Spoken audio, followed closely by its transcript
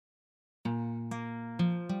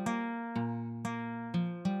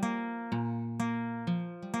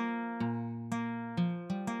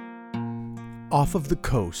Off of the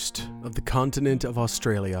coast of the continent of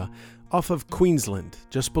Australia, off of Queensland,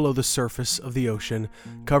 just below the surface of the ocean,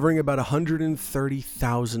 covering about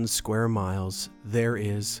 130,000 square miles, there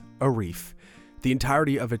is a reef. The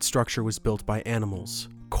entirety of its structure was built by animals,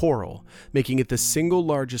 coral, making it the single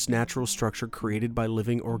largest natural structure created by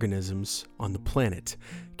living organisms on the planet.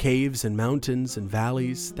 Caves and mountains and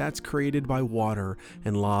valleys, that's created by water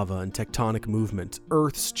and lava and tectonic movement,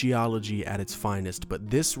 Earth's geology at its finest. But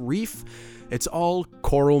this reef, it's all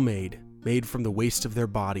coral made from the waste of their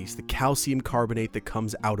bodies, the calcium carbonate that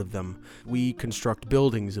comes out of them. We construct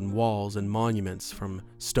buildings and walls and monuments from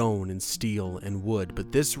stone and steel and wood,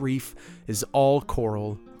 but this reef is all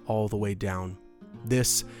coral all the way down.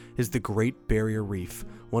 This is the Great Barrier Reef,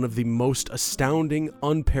 one of the most astounding,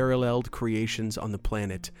 unparalleled creations on the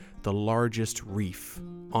planet, the largest reef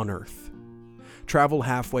on Earth. Travel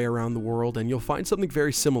halfway around the world and you'll find something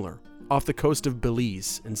very similar off the coast of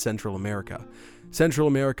Belize in Central America. Central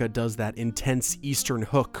America does that intense eastern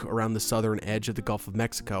hook around the southern edge of the Gulf of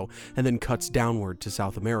Mexico and then cuts downward to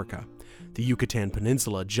South America. The Yucatan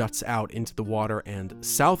Peninsula juts out into the water, and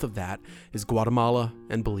south of that is Guatemala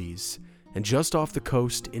and Belize. And just off the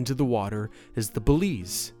coast into the water is the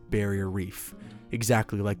Belize Barrier Reef.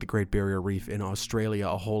 Exactly like the Great Barrier Reef in Australia,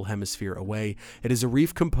 a whole hemisphere away, it is a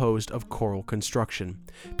reef composed of coral construction.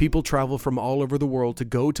 People travel from all over the world to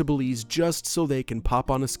go to Belize just so they can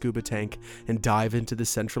pop on a scuba tank and dive into the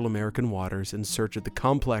Central American waters in search of the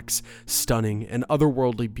complex, stunning, and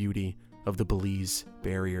otherworldly beauty of the Belize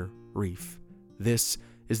Barrier Reef. This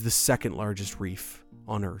is the second largest reef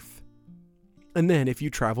on Earth. And then if you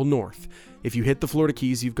travel north, if you hit the Florida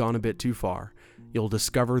Keys, you've gone a bit too far. You'll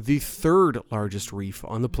discover the third largest reef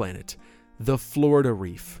on the planet, the Florida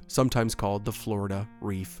Reef, sometimes called the Florida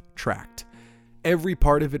Reef Tract. Every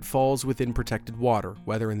part of it falls within protected water,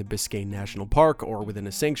 whether in the Biscayne National Park or within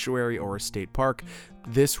a sanctuary or a state park.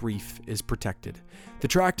 This reef is protected. The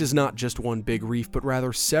tract is not just one big reef, but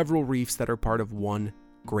rather several reefs that are part of one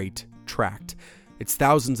great tract. It's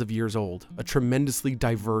thousands of years old, a tremendously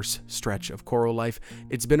diverse stretch of coral life.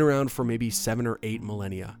 It's been around for maybe 7 or 8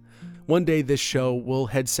 millennia. One day this show will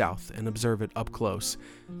head south and observe it up close.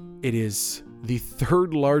 It is the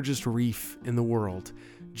third largest reef in the world,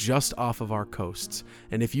 just off of our coasts.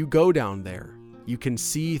 And if you go down there, you can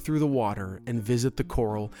see through the water and visit the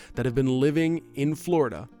coral that have been living in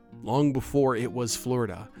Florida long before it was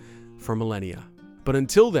Florida for millennia. But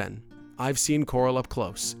until then, I've seen coral up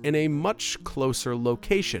close, in a much closer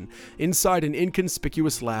location, inside an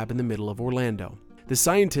inconspicuous lab in the middle of Orlando. The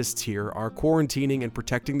scientists here are quarantining and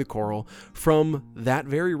protecting the coral from that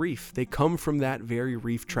very reef. They come from that very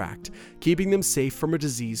reef tract, keeping them safe from a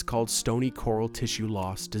disease called stony coral tissue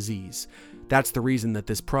loss disease. That's the reason that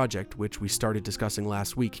this project, which we started discussing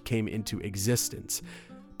last week, came into existence.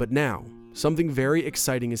 But now, something very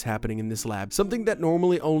exciting is happening in this lab, something that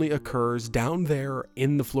normally only occurs down there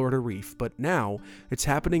in the Florida Reef, but now it's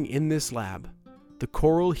happening in this lab. The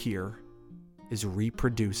coral here is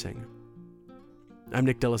reproducing. I'm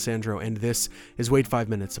Nick D'Alessandro, and this is Wait 5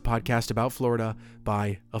 Minutes, a podcast about Florida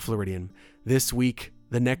by a Floridian. This week,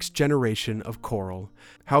 the next generation of coral.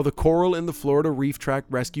 How the coral in the Florida Reef Tract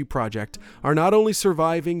Rescue Project are not only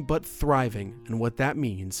surviving, but thriving, and what that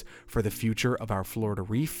means for the future of our Florida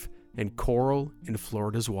Reef and coral in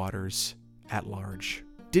Florida's waters at large.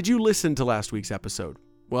 Did you listen to last week's episode?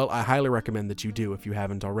 Well, I highly recommend that you do if you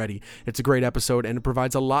haven't already. It's a great episode and it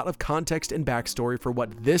provides a lot of context and backstory for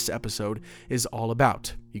what this episode is all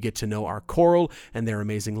about. You get to know our coral and their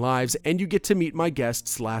amazing lives, and you get to meet my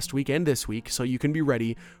guests last week and this week, so you can be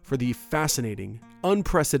ready for the fascinating,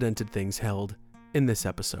 unprecedented things held in this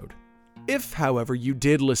episode. If, however, you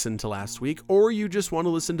did listen to last week, or you just want to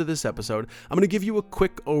listen to this episode, I'm going to give you a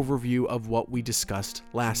quick overview of what we discussed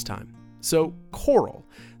last time. So, coral.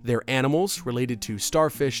 They're animals related to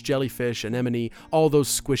starfish, jellyfish, anemone, all those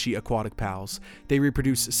squishy aquatic pals. They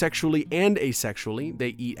reproduce sexually and asexually.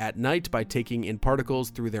 They eat at night by taking in particles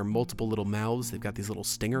through their multiple little mouths. They've got these little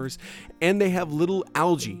stingers. And they have little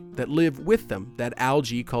algae that live with them. That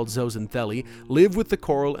algae, called zooxanthellae, live with the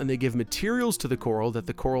coral, and they give materials to the coral that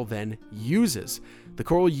the coral then uses. The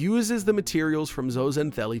coral uses the materials from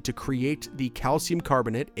zooxanthellae to create the calcium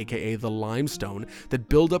carbonate, aka the limestone, that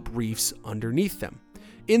build up reefs underneath them.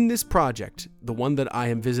 In this project, the one that I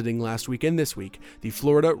am visiting last week and this week, the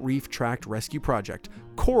Florida Reef Tract Rescue Project,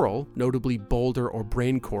 coral, notably boulder or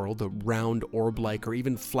brain coral, the round orb-like or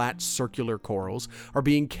even flat circular corals, are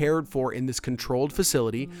being cared for in this controlled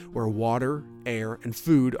facility where water, air, and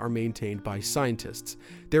food are maintained by scientists.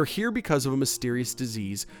 They're here because of a mysterious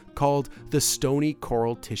disease called the stony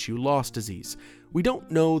coral tissue loss disease. We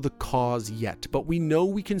don't know the cause yet, but we know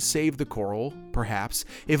we can save the coral, perhaps,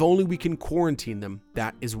 if only we can quarantine them.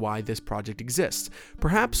 That is why this project exists.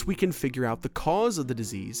 Perhaps we can figure out the cause of the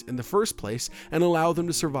disease in the first place and allow them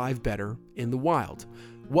to survive better in the wild.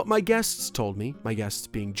 What my guests told me, my guests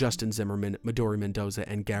being Justin Zimmerman, Midori Mendoza,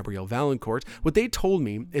 and Gabrielle Valancourt, what they told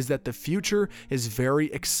me is that the future is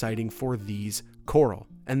very exciting for these coral,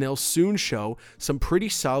 and they'll soon show some pretty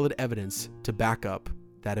solid evidence to back up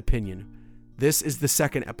that opinion. This is the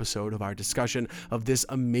second episode of our discussion of this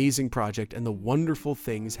amazing project and the wonderful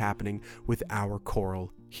things happening with our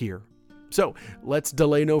coral here. So let's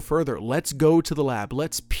delay no further. Let's go to the lab.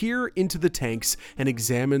 Let's peer into the tanks and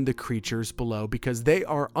examine the creatures below because they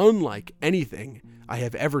are unlike anything I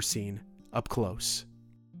have ever seen up close.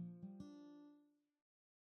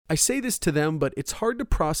 I say this to them, but it's hard to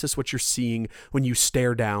process what you're seeing when you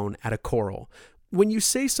stare down at a coral. When you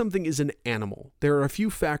say something is an animal, there are a few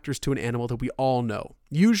factors to an animal that we all know.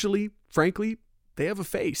 Usually, frankly, they have a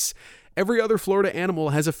face. Every other Florida animal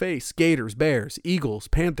has a face. Gators, bears, eagles,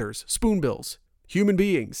 panthers, spoonbills. Human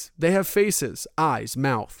beings, they have faces, eyes,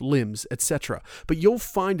 mouth, limbs, etc. But you'll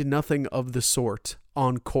find nothing of the sort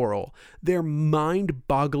on coral. They're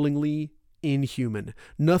mind-bogglingly inhuman.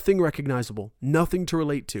 Nothing recognizable, nothing to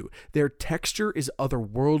relate to. Their texture is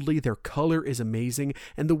otherworldly, their color is amazing,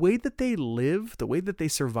 and the way that they live, the way that they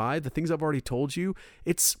survive, the things I've already told you,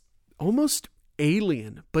 it's almost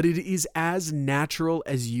alien, but it is as natural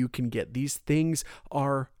as you can get. These things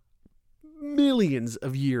are millions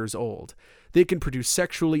of years old. They can produce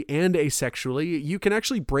sexually and asexually. You can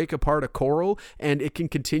actually break apart a coral and it can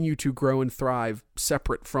continue to grow and thrive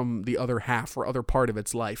separate from the other half or other part of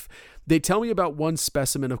its life. They tell me about one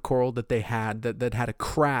specimen of coral that they had that had a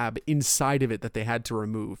crab inside of it that they had to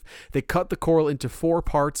remove. They cut the coral into 4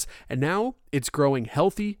 parts and now it's growing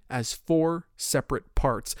healthy as 4 separate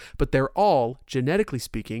parts, but they're all, genetically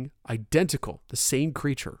speaking, identical, the same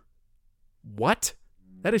creature. What?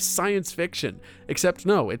 That is science fiction. Except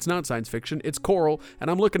no, it's not science fiction. It's coral, and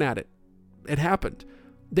I'm looking at it. It happened.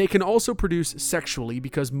 They can also produce sexually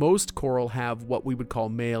because most coral have what we would call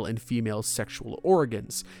male and female sexual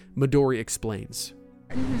organs. Midori explains.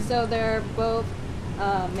 So they're both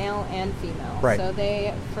male and female. Right. So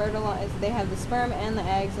they fertilize. They have the sperm and the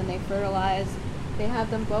eggs, and they fertilize. They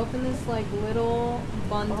have them both in this like little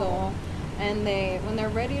bundle. And when they're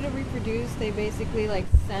ready to reproduce, they basically like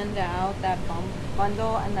send out that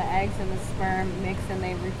bundle, and the eggs and the sperm mix, and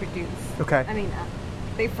they reproduce. Okay. I mean,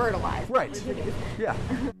 they fertilize. Right. Reproduce. Yeah.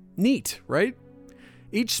 Neat, right?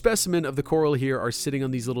 Each specimen of the coral here are sitting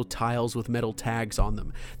on these little tiles with metal tags on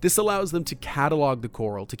them. This allows them to catalog the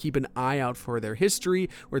coral, to keep an eye out for their history,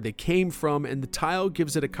 where they came from, and the tile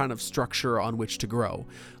gives it a kind of structure on which to grow.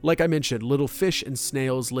 Like I mentioned, little fish and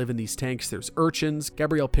snails live in these tanks. There's urchins.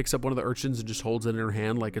 Gabrielle picks up one of the urchins and just holds it in her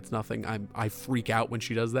hand like it's nothing. I freak out when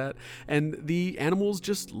she does that. And the animals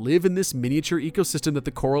just live in this miniature ecosystem that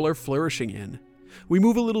the coral are flourishing in. We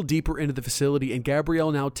move a little deeper into the facility, and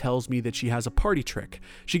Gabrielle now tells me that she has a party trick.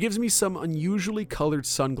 She gives me some unusually colored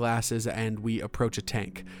sunglasses, and we approach a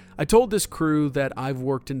tank. I told this crew that I've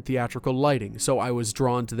worked in theatrical lighting, so I was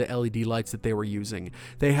drawn to the LED lights that they were using.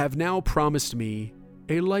 They have now promised me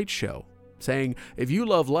a light show, saying, if you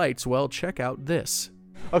love lights, well, check out this.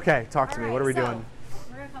 Okay, talk to me. What are we doing?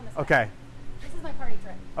 We're gonna come this Okay. way. This is my party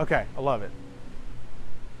trick. Okay, I love it.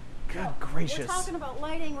 Good gracious. We're talking about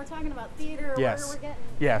lighting, we're talking about theater, Yes. we're getting...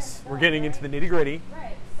 Yes, we're getting into the nitty-gritty.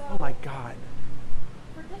 Right, so Oh my God.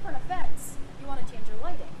 for different effects, you want to change your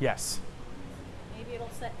lighting. Yes. Maybe it'll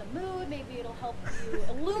set the mood, maybe it'll help you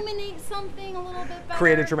illuminate something a little bit better.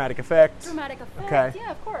 Create a dramatic effect. Dramatic effect, Okay.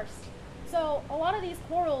 yeah, of course. So a lot of these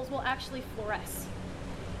corals will actually fluoresce.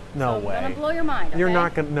 No so way. I'm gonna blow your mind, okay? You're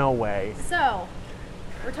not gonna. No way. So,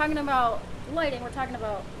 we're talking about lighting, we're talking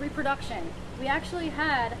about reproduction. We actually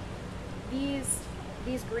had these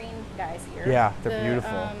green guys here. Yeah, they're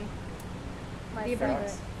beautiful. The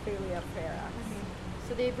abbreviation.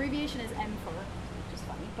 So the abbreviation is EMFR, which is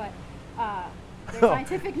funny, but their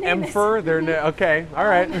scientific name Emperor, is... they're okay. All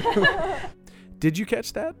right. Did you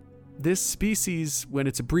catch that? This species, when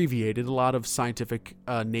it's abbreviated, a lot of scientific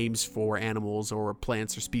names for animals or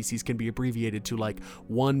plants or species can be abbreviated to like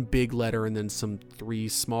one big letter and then some 3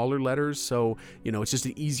 smaller letters. So, it's just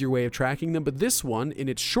an easier way of tracking them. But this one, in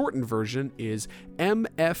its shortened version, is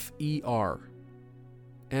MFER.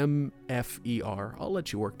 MFER. I'll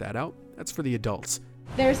let you work that out. That's for the adults.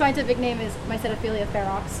 Their scientific name is Mycetophilia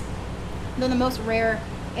ferox. They're the most rare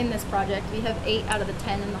in this project. We have 8 out of the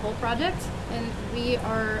 10 in the whole project, and we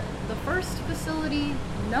are the first facility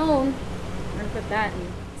known, I'm going to put that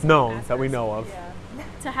in known that we know of. Yeah.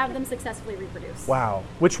 to have them successfully reproduce. Wow.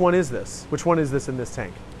 Which one is this? Which one is this in this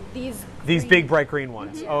tank? These These big bright green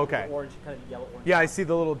ones. Oh, okay. Orange, kind of yellow orange. Yeah, I see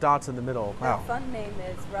the little dots in the middle. The Wow. fun name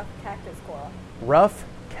is rough cactus coral. Rough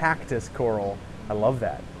cactus coral. I love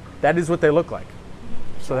that. That is what they look like.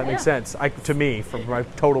 So that makes sense to me from my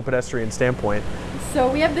total pedestrian standpoint.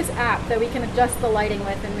 So we have this app that we can adjust the lighting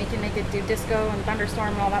with, and we can make it do disco and thunderstorm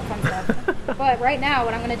and all that fun stuff. But right now,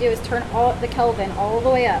 what I'm going to do is turn all the Kelvin all the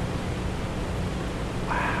way up.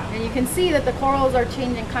 Wow. And you can see that the corals are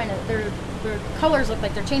changing kind of, their colors look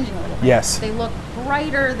like they're changing a little bit. Yes. They look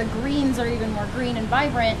brighter, the greens are even more green and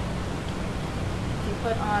vibrant. If you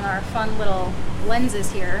put on our fun little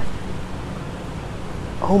lenses here.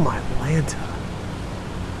 Oh my Lanta.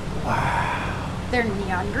 Wow. They're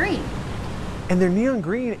neon green. And they're neon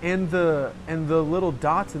green, and the little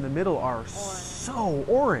dots in the middle are so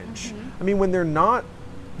orange. I mean, when they're not,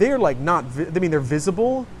 they're like not. I mean, they're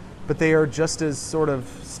visible, but they are just as sort of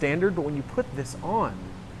standard. But when you put this on,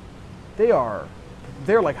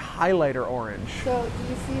 they're like highlighter orange. So do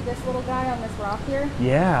you see this little guy on this rock here?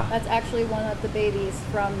 Yeah. That's actually one of the babies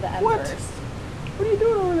from the What? emperors. What are you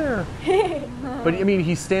doing over there? But I mean,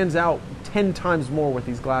 he stands out 10 times more with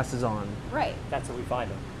these glasses on. Right. That's what we find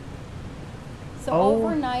them. So Oh,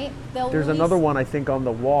 overnight they'll There's release. another one I think on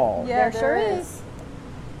the wall. Yeah, There sure there is.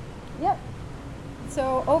 Yep.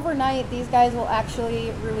 So overnight, these guys will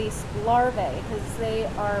actually release larvae because they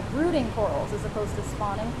are brooding corals as opposed to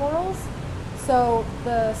spawning corals. So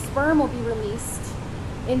the sperm will be released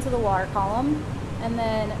into the water column, and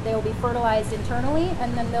then they will be fertilized internally,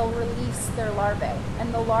 and then they'll release their larvae.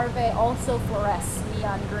 And the larvae also fluoresce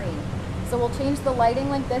neon green. So we'll change the lighting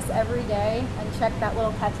like this every day and check that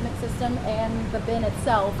little catchment system and the bin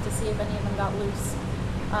itself to see if any of them got loose.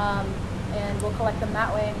 And we'll collect them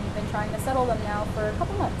that way, and we've been trying to settle them now for a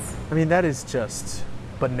couple months. I mean, that is just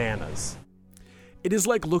bananas. It is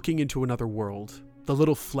like looking into another world. The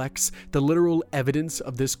little flecks, the literal evidence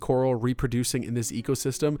of this coral reproducing in this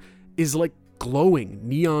ecosystem is like glowing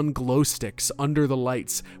neon glow sticks under the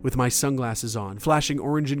lights with my sunglasses on, flashing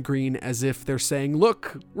orange and green as if they're saying,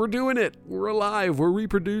 look, we're doing it, we're alive, we're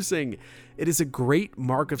reproducing. It is a great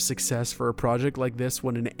mark of success for a project like this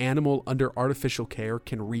when an animal under artificial care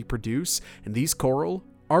can reproduce, and these coral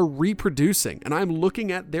are reproducing, and I'm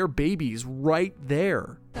looking at their babies right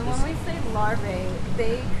there. So when we say larvae,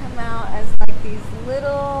 they come out as like these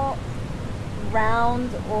little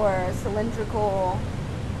round or cylindrical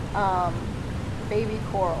baby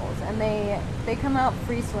corals, and they come out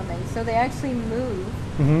free swimming, so they actually move,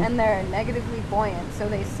 and they're negatively buoyant, so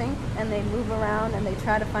they sink and they move around and they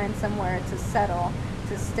try to find somewhere to settle,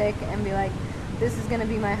 to stick and be like, this is going to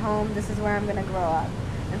be my home, this is where I'm going to grow up.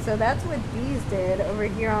 And so that's what these did over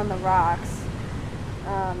here on the rocks.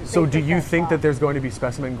 So They do took you that think spot. that there's going to be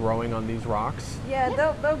specimen growing on these rocks? Yeah,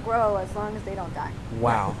 they'll grow as long as they don't die.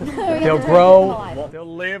 Wow. We have They'll to try to keep them grow, alive.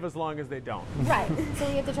 they'll live as long as they don't. Right. So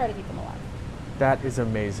we have to try to keep them alive. That is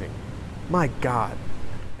amazing. My God.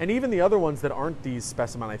 And even the other ones that aren't these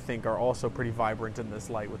specimen, I think, are also pretty vibrant in this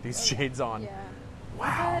light with these shades on. Yeah. Wow. We've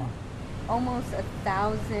had almost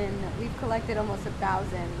 1,000. We've collected almost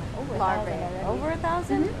 1,000 Over 1,000 larvae. already. Over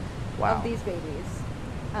 1,000 Wow. of these babies.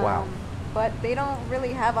 Wow. But they don't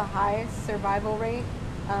really have a high survival rate.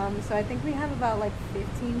 So I think we have about like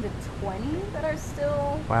 15 to 20 that are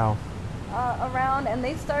still Wow. around, and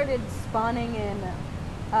they started spawning in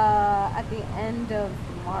at the end of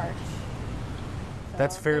March. So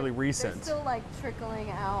That's fairly they're recent. still like trickling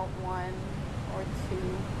out one or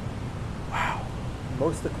two. Wow.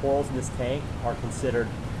 Most of the corals in this tank are considered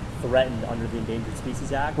threatened under the Endangered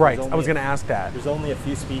Species Act. Right. There's I was only- going to ask that. There's only a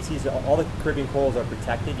few species. All the Caribbean corals are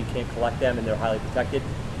protected. You can't collect them, and they're highly protected.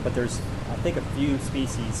 But there's, I think, a few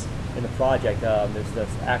species in the project. There's the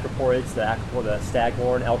acroporids, the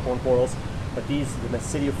staghorn, elkhorn corals. But these, the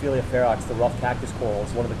Metsidiophila ferox, the rough cactus coral,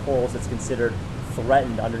 is one of the corals that's considered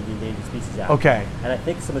threatened under the Endangered Species Act. Okay. And I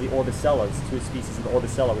think some of the Orbicellas, two species of the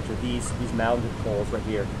Orbicella, which are these mound corals right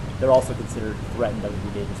here, they're also considered threatened under the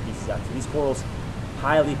Endangered Species Act. So these corals,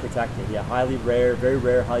 highly protected, highly rare, very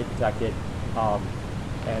rare, highly protected,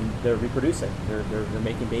 and they're reproducing. They're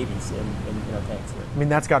making babies in our tanks. I mean,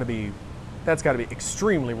 that's got to be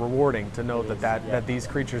extremely rewarding to know that these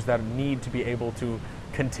creatures that need to be able to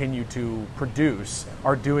continue to produce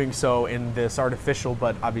are doing so in this artificial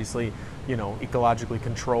but obviously, ecologically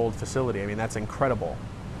controlled facility. I mean, that's incredible.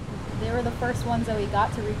 They were the first ones that we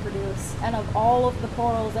got to reproduce, and of all of the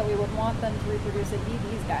corals that we would want them to reproduce, it'd be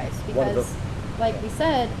these guys because, like we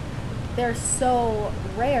said, they're so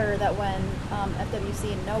rare that when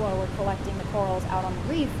FWC and NOAA were collecting the corals out on the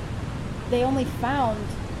reef, they only found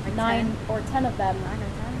Like 9 10? or 10 of them 9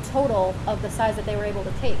 or 10? total of the size that they were able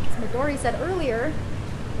to take. As Midori said earlier,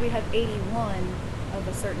 we have 81 of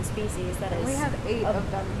a certain species that is. We have 8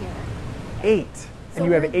 of them here. 8. So And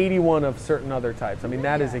you have we're- 81 of certain other types. I mean,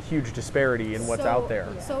 that is a huge disparity in what's So- out there.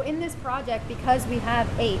 So in this project, because we have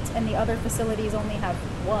 8 and the other facilities only have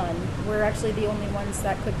 1, we're actually the only ones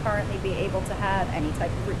that could currently be able to have any type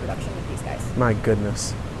of reproduction with these guys. My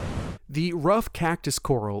goodness. The rough cactus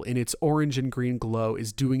coral in its orange and green glow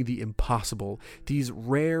is doing the impossible. These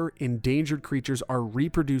rare, endangered creatures are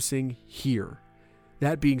reproducing here.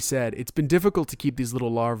 That being said, it's been difficult to keep these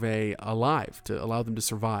little larvae alive, to allow them to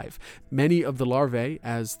survive. Many of the larvae,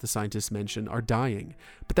 as the scientists mentioned, are dying.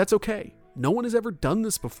 But that's okay. No one has ever done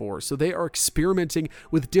this before, so they are experimenting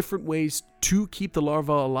with different ways to keep the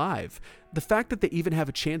larva alive. The fact that they even have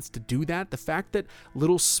a chance to do that, the fact that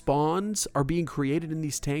little spawns are being created in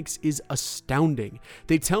these tanks is astounding.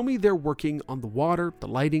 They tell me they're working on the water, the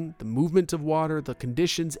lighting, the movement of water, the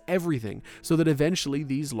conditions, everything, so that eventually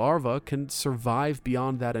these larvae can survive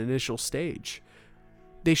beyond that initial stage.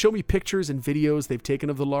 They show me pictures and videos they've taken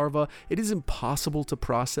of the larva. It is impossible to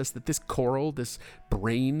process that this coral, this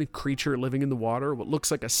brain creature living in the water, what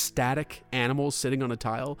looks like a static animal sitting on a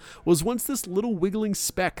tile, was once this little wiggling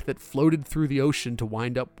speck that floated through the ocean to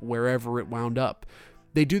wind up wherever it wound up.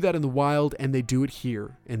 They do that in the wild, and they do it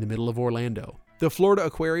here in the middle of Orlando. The Florida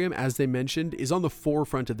Aquarium, as they mentioned, is on the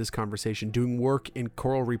forefront of this conversation, doing work in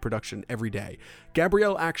coral reproduction every day.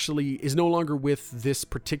 Gabrielle actually is no longer with this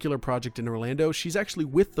particular project in Orlando. She's actually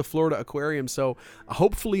with the Florida Aquarium, so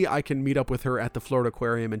hopefully I can meet up with her at the Florida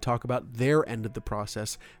Aquarium and talk about their end of the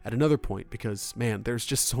process at another point, because, man, there's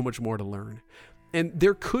just so much more to learn. And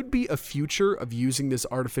there could be a future of using this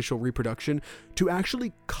artificial reproduction to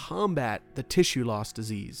actually combat the tissue loss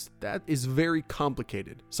disease. That is very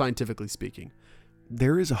complicated, scientifically speaking.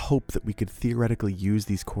 There is a hope that we could theoretically use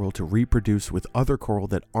these coral to reproduce with other coral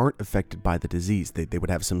that aren't affected by the disease. They would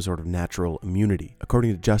have some sort of natural immunity.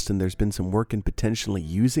 According to Justin, there's been some work in potentially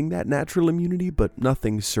using that natural immunity, but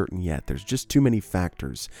nothing's certain yet. There's just too many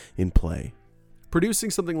factors in play. Producing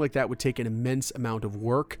something like that would take an immense amount of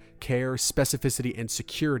work, care, specificity, and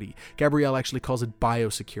security. Gabrielle actually calls it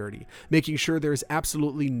biosecurity, making sure there is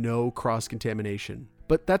absolutely no cross-contamination.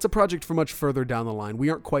 But that's a project for much further down the line. We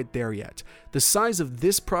aren't quite there yet. The size of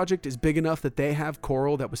this project is big enough that they have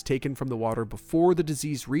coral that was taken from the water before the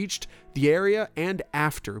disease reached the area and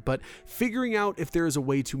after. But figuring out if there is a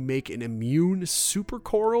way to make an immune super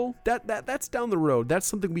coral, that's down the road. That's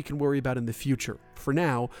something we can worry about in the future. For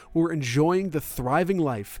now, we're enjoying the thriving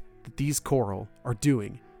life that these coral are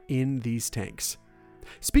doing in these tanks.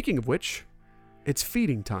 Speaking of which, it's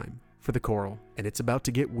feeding time for the coral, and it's about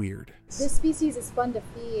to get weird. This species is fun to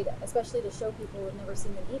feed, especially to show people who've never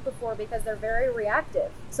seen them eat before, because they're very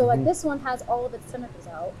reactive. So like this one has all of its tentacles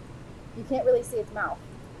out. You can't really see its mouth.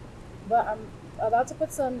 But I'm about to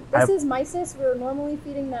put some, this is mysis. We're normally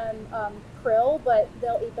feeding them krill, but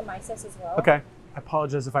they'll eat the mysis as well. Okay, I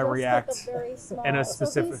apologize if I Just react like a very small, in a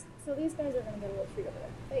specific... So these guys are going to get a little treat over there.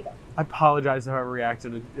 There you go. I apologize if I react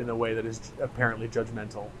in a way that is apparently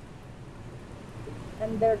judgmental.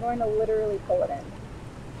 And they're going to literally pull it in.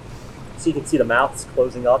 So you can see the mouths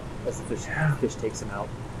closing up as the fish takes them out.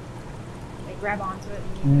 They grab onto it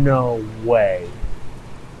and No way.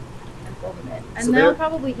 pull them in. And So they'll they're-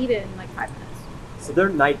 probably eat it in like 5 minutes. So they're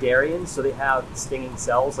cnidarians, so they have stinging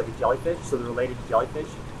cells like a jellyfish, so they're related to jellyfish.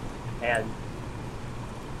 And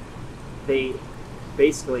they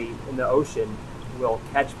basically, in the ocean, will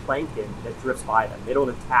catch plankton that drifts by them. They don't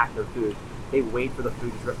attack their food. They wait for the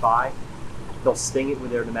food to drift by. They'll sting it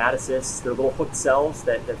with their nematocysts, their little hooked cells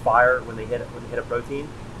that fire when they hit a protein.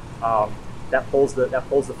 That pulls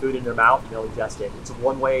the food in their mouth, and they'll ingest it. It's a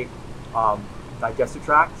one-way digestive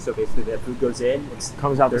tract. So basically, that food goes in, it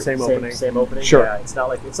Comes out the same opening. Same opening. Sure. Yeah, it's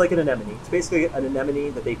like an anemone. It's basically an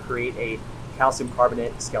anemone that they create a calcium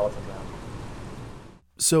carbonate skeleton around.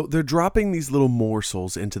 So they're dropping these little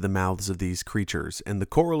morsels into the mouths of these creatures, and the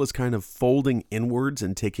coral is kind of folding inwards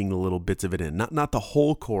and taking the little bits of it in. Not the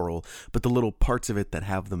whole coral, but the little parts of it that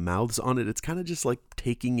have the mouths on it. It's kind of just like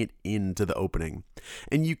taking it into the opening.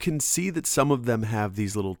 And you can see that some of them have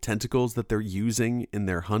these little tentacles that they're using in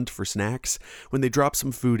their hunt for snacks. When they drop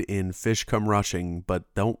some food in, fish come rushing, but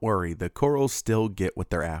don't worry, the corals still get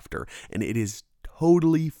what they're after, and it is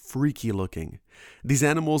totally freaky looking. These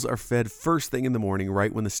animals are fed first thing in the morning,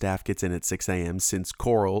 right when the staff gets in at 6 a.m., since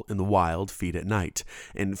coral in the wild feed at night.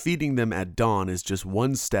 And feeding them at dawn is just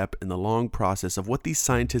one step in the long process of what these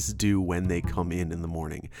scientists do when they come in the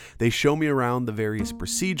morning. They show me around the various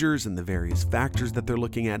procedures and the various factors that they're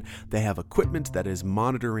looking at. They have equipment that is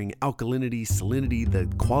monitoring alkalinity, salinity, the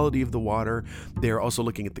quality of the water. They're also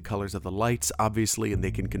looking at the colors of the lights, obviously, and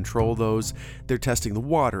they can control those. They're testing the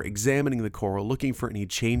water, examining the coral, looking for any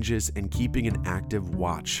changes, and keeping an active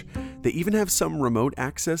watch. They even have some remote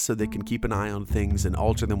access so they can keep an eye on things and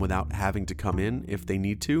alter them without having to come in if they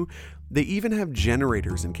need to. They even have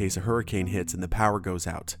generators in case a hurricane hits and the power goes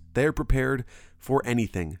out. They are prepared for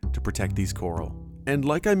anything to protect these coral. And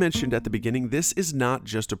like I mentioned at the beginning, this is not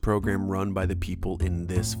just a program run by the people in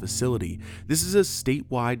this facility. This is a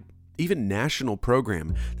statewide, even national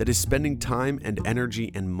program that is spending time and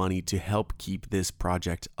energy and money to help keep this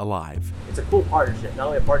project alive. It's a cool partnership, not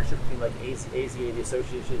only a partnership between like AZA, the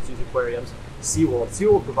Association of Zoos and Aquariums, SeaWorld.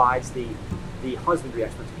 SeaWorld provides the husbandry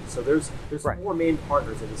expertise. So there's right. 4 main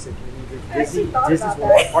partners in this community. Disney's one of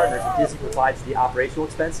our partners, and Disney provides the operational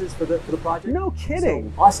expenses for the project. No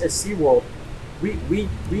kidding. So us as SeaWorld,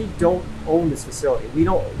 we don't own this facility. We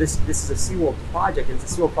don't. This is a SeaWorld project, and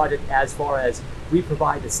it's a SeaWorld project as far as we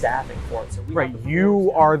provide the staffing for it. So we right, have the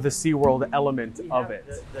you are the SeaWorld element of it.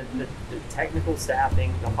 The technical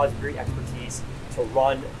staffing, the husbandry expertise to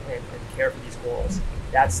run and care for these corals.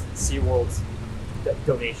 That's SeaWorld's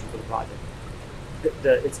donation for the project.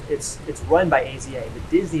 It's run by AZA. The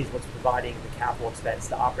Disney is what's providing the capital expense,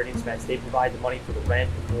 the operating expense. They provide the money for the rent,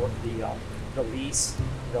 the lease,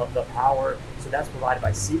 the power. So that's provided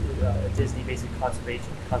by Disney, basically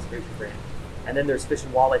conservation grant. And then there's Fish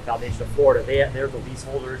and Wildlife Foundation of Florida. They're the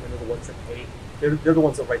leaseholders, and they're the ones that pay. They're the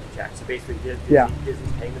ones that write the checks. So basically,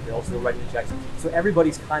 Disney's paying the bills, so they're writing the checks. So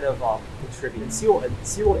everybody's kind of contributing.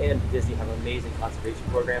 SeaWorld and Disney have amazing conservation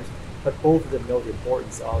programs, but both of them know the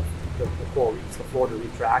importance of the coral reefs, the Florida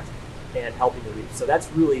Reef Tract, and helping the reefs. So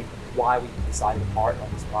that's really why we decided to partner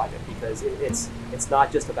on this project, because it's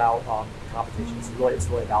not just about competition. It's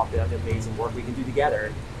really about the amazing work we can do together,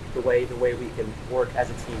 and the way we can work as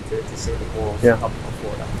a team to save the corals of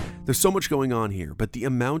Florida. There's so much going on here, but the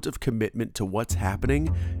amount of commitment to what's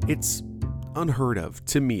happening, it's unheard of,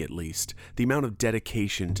 to me at least. The amount of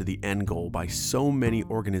dedication to the end goal by so many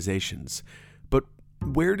organizations. But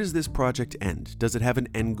where does this project end? Does it have an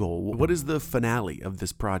end goal? What is the finale of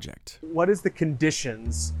this project? What is the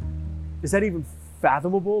conditions? Is that even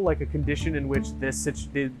fathomable, like a condition in which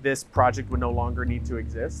this project would no longer need to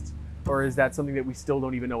exist? Or is that something that we still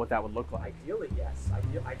don't even know what that would look like? Ideally, yes.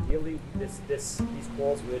 Ideally, these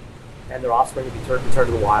corals would, and their offspring would be returned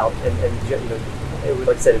to the wild, and it would,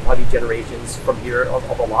 like I said, it'd probably be generations from here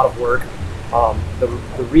of a lot of work.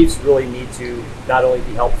 The reefs really need to not only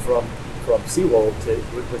be helped from SeaWorld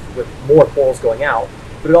with more corals going out,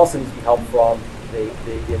 but it also needs to be helped from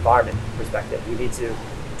the environment perspective. We need to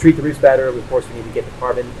treat the reefs better. Of course, we need to get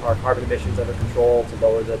our carbon emissions under control to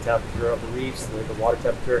lower the temperature of the reefs, the water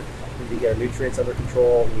temperature. We need to get our nutrients under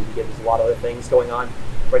control. We need to get there's a lot of other things going on.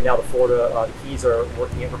 Right now, the Florida Keys are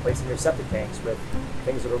working at replacing their septic tanks with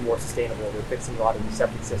things that are more sustainable. They're fixing a lot of the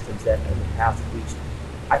septic systems that in the past have leached.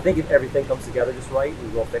 I think if everything comes together just right, we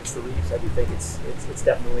will fix the reefs. I do think it's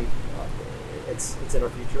definitely it's in our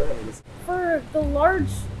future. I mean,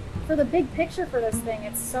 for the big picture for this thing,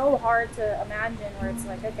 it's so hard to imagine where it's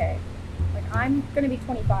like, okay, like I'm going to be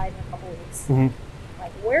 25 in a couple weeks. Mm-hmm.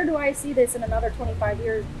 Like, where do I see this in another 25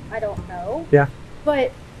 years? I don't know. Yeah.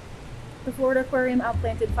 But the Florida Aquarium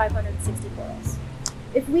outplanted 560 corals.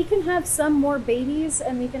 If we can have some more babies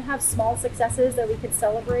and we can have small successes that we could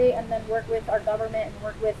celebrate and then work with our government and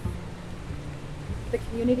work with the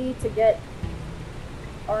community to get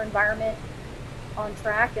our environment on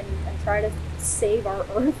track and try to save our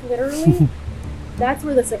earth, literally, that's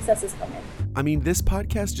where the successes come in. I mean, this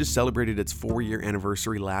podcast just celebrated its 4-year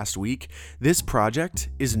anniversary last week. This project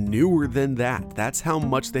is newer than that. That's how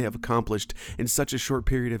much they have accomplished in such a short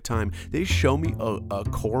period of time. They show me a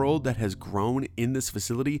coral that has grown in this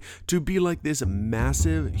facility to be like this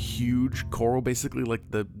massive, huge coral, basically like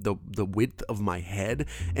the width of my head.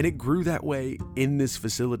 And it grew that way in this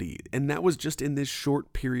facility. And that was just in this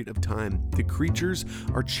short period of time. The creatures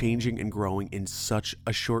are changing and growing in such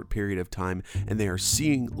a short period of time, and they are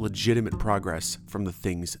seeing legitimate progress from the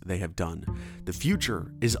things they have done. The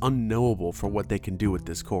future is unknowable for what they can do with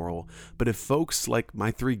this coral, but if folks like my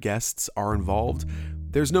 3 guests are involved,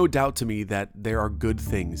 there's no doubt to me that there are good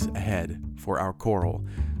things ahead for our coral.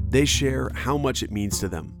 They share how much it means to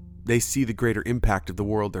them. They see the greater impact of the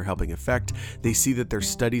world they're helping affect. They see that their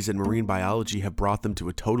studies in marine biology have brought them to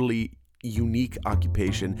a totally unique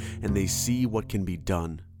occupation, and they see what can be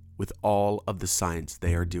done with all of the science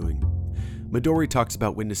they are doing. Midori talks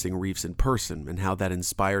about witnessing reefs in person and how that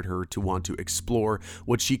inspired her to want to explore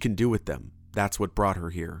what she can do with them. That's what brought her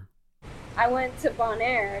here. I went to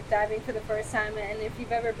Bonaire diving for the first time, and if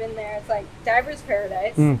you've ever been there, it's like diver's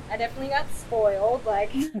paradise. I definitely got spoiled.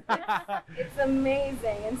 Like, it's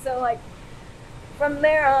amazing. And so, like, from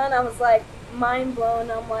there on, I was like mind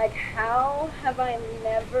blown. I'm like, how have I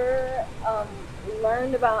never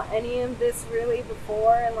learned about any of this really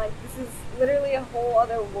before? And like, this is literally a whole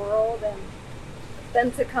other world. And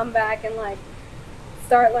then to come back and like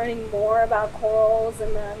start learning more about corals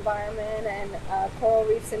and the environment and coral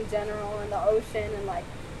reefs in general and the ocean, and like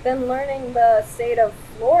then learning the state of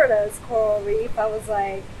Florida's coral reef, I was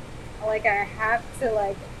like I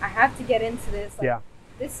have to get into this. Like,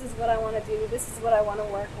 this is what I want to do. This is what I want to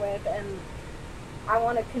work with, and I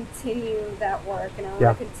want to continue that work, and I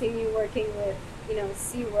want to continue working with, you know,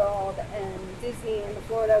 SeaWorld and Disney and the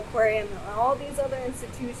Florida Aquarium and all these other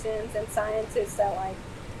institutions and scientists that like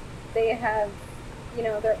they have, you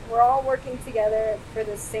know, we're all working together for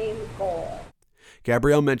the same goal.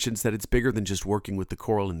 Gabrielle mentions that it's bigger than just working with the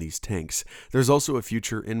coral in these tanks. There's also a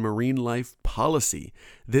future in marine life policy.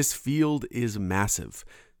 This field is massive.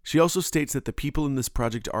 She also states that the people in this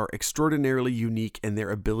project are extraordinarily unique in their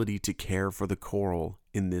ability to care for the coral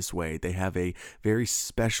in this way. They have a very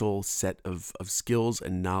special set of skills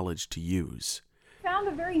and knowledge to use. Found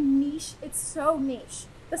a very niche, it's so niche.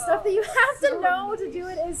 The stuff that you have to know to do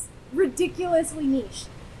it is ridiculously niche.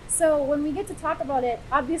 So when we get to talk about it,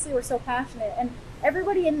 obviously we're so passionate, and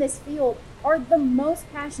everybody in this field are the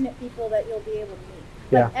most passionate people that you'll be able to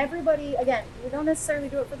meet. Like everybody, again, we don't necessarily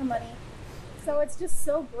do it for the money. So it's just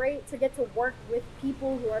so great to get to work with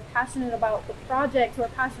people who are passionate about the project, who are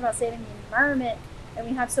passionate about saving the environment, and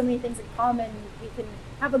we have so many things in common. We can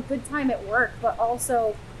have a good time at work, but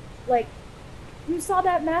also, like, you saw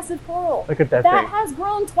that massive coral. Look at that thing. That has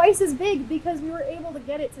grown twice as big because we were able to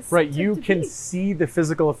get it to Right, you can see the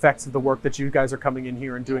physical effects of the work that you guys are coming in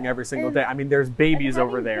here and doing every single day. I mean, there's babies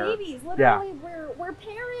over there. Babies, literally, we're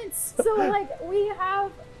parents. So like, we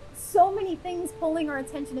have so many things pulling our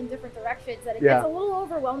attention in different directions that it gets a little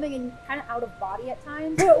overwhelming and kind of out of body at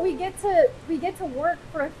times. But we get to work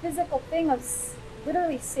for a physical thing of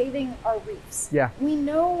literally saving our reefs. We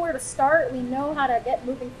know where to start. We know how to get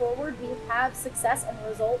moving forward. We have success and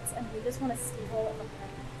results, and we just want to steamroll it from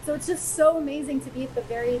there. So it's just so amazing to be at the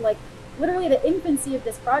very, like, literally the infancy of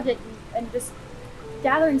this project, and just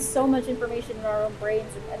gathering so much information in our own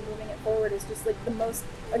brains and moving it forward is just like the most,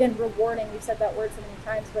 again, rewarding. We've said that word so many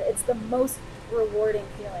times, but it's the most rewarding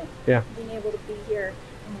feeling. Being able to be here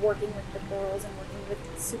and working with the corals and working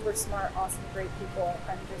with super smart, awesome, great people,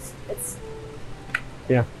 and just, it's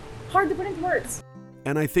hard to put into words.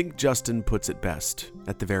 And I think Justin puts it best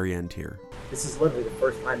at the very end here. This is literally the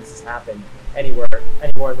first time this has happened anywhere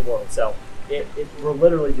in the world. So we're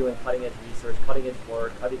literally doing cutting edge research, cutting edge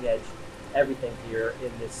work, cutting edge everything here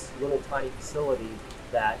in this little tiny facility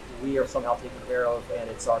that we are somehow taking care of, and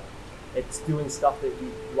it's doing stuff that we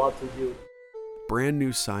love to do. Brand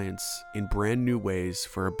new science in brand new ways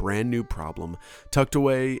for a brand new problem, tucked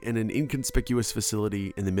away in an inconspicuous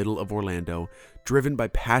facility in the middle of Orlando, driven by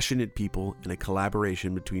passionate people in a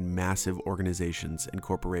collaboration between massive organizations and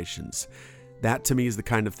corporations. That to me is the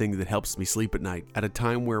kind of thing that helps me sleep at night at a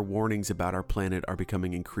time where warnings about our planet are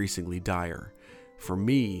becoming increasingly dire. For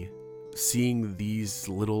me, seeing these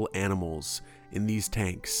little animals in these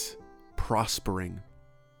tanks prospering,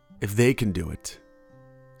 if they can do it,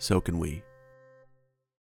 so can we.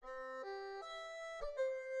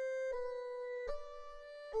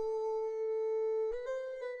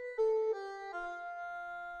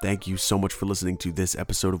 Thank you so much for listening to this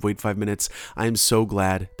episode of Wait 5 Minutes. I am so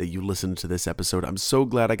glad that you listened to this episode. I'm so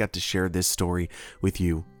glad I got to share this story with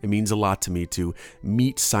you. It means a lot to me to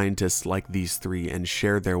meet scientists like these three and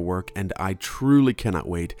share their work, and I truly cannot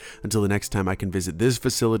wait until the next time I can visit this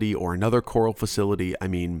facility or another coral facility. I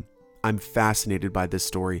mean, I'm fascinated by this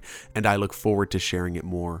story, and I look forward to sharing it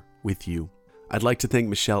more with you. I'd like to thank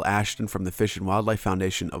Michelle Ashton from the Fish and Wildlife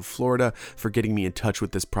Foundation of Florida for getting me in touch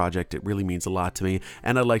with this project. It really means a lot to me.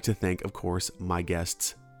 And I'd like to thank, of course, my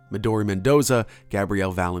guests, Midori Mendoza,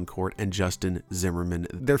 Gabrielle Valancourt, and Justin Zimmerman.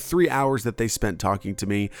 Their 3 hours that they spent talking to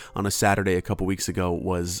me on a Saturday a couple weeks ago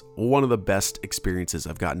was one of the best experiences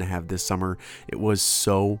I've gotten to have this summer. It was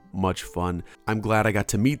so much fun. I'm glad I got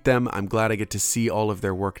to meet them. I'm glad I get to see all of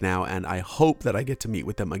their work now, and I hope that I get to meet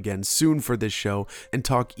with them again soon for this show and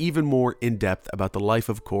talk even more in depth about the life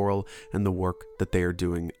of coral and the work that they are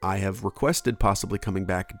doing. I have requested possibly coming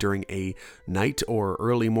back during a night or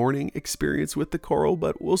early morning experience with the coral,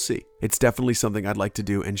 but we'll see. It's definitely something I'd like to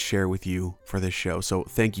do and share with you for this show. So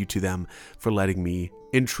thank you to them for letting me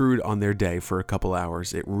intrude on their day for a couple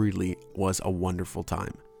hours. It really was a wonderful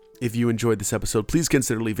time. If you enjoyed this episode, please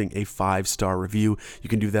consider leaving a 5-star review. You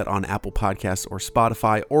can do that on Apple Podcasts or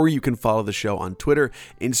Spotify, or you can follow the show on Twitter,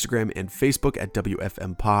 Instagram, and Facebook at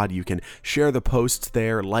WFM Pod. You can share the posts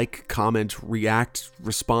there, like, comment, react,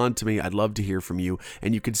 respond to me. I'd love to hear from you.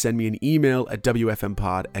 And you can send me an email at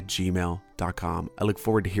wfmpod@gmail.com. I look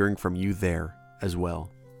forward to hearing from you there as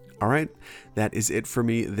well. All right, that is it for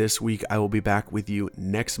me this week. I will be back with you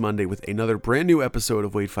next Monday with another brand new episode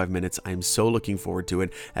of Wait 5 Minutes. I'm so looking forward to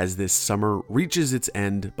it as this summer reaches its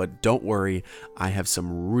end, but don't worry, I have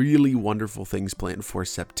some really wonderful things planned for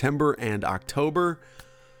September and October.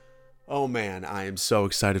 Oh man, I am so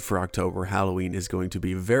excited for October. Halloween is going to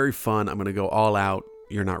be very fun. I'm going to go all out.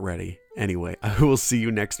 You're not ready. Anyway, I will see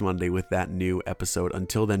you next Monday with that new episode.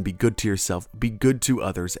 Until then, be good to yourself, be good to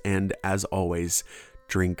others, and as always,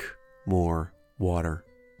 drink more water.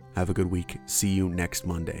 Have a good week. See you next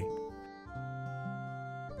Monday.